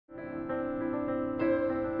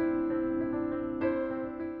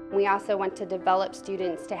we also want to develop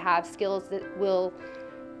students to have skills that will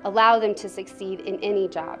allow them to succeed in any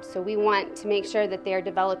job. So we want to make sure that they're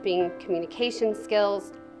developing communication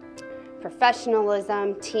skills,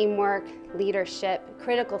 professionalism, teamwork, leadership,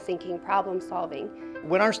 critical thinking, problem solving.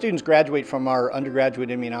 When our students graduate from our undergraduate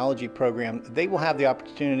immunology program, they will have the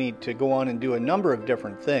opportunity to go on and do a number of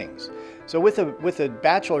different things. So with a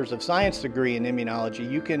Bachelor's of Science degree in immunology,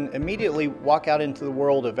 you can immediately walk out into the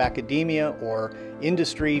world of academia or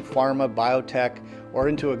industry, pharma, biotech, or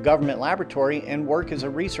into a government laboratory and work as a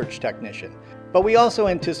research technician. But we also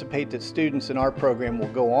anticipate that students in our program will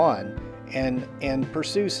go on and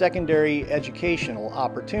pursue secondary educational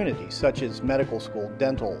opportunities such as medical school,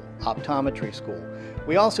 dental, optometry school.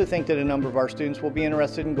 We also think that a number of our students will be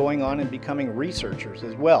interested in going on and becoming researchers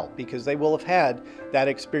as well, because they will have had that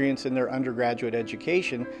experience in their undergraduate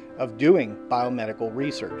education of doing biomedical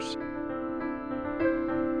research.